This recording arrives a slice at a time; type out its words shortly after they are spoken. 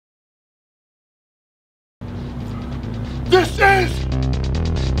This is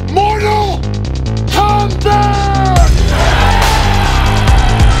Mortal Kombat!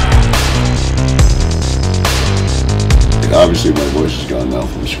 Obviously my voice is gone now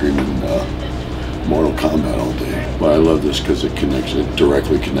from screaming Mortal Kombat all day. But I love this because it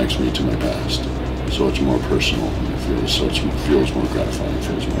directly connects me to my past. So it's more personal and it feels more gratifying, it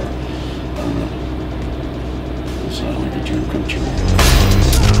feels more, I don't know. It's not like a dream come true.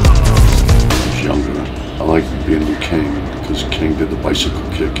 When I was younger, I liked being with King because King did the bicycle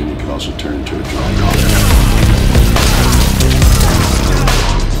kick and he could also turn into a dragon.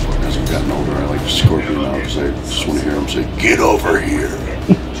 As I've gotten older, I like Scorpion now because I just want to hear him say, "Get over here."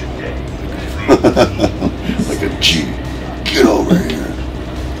 Like a G. Get over here.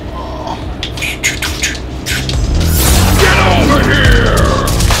 Get over here!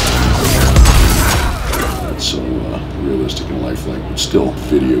 That's so realistic in life, like, but still,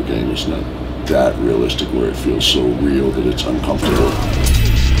 video game is not that realistic where it feels so real that it's uncomfortable.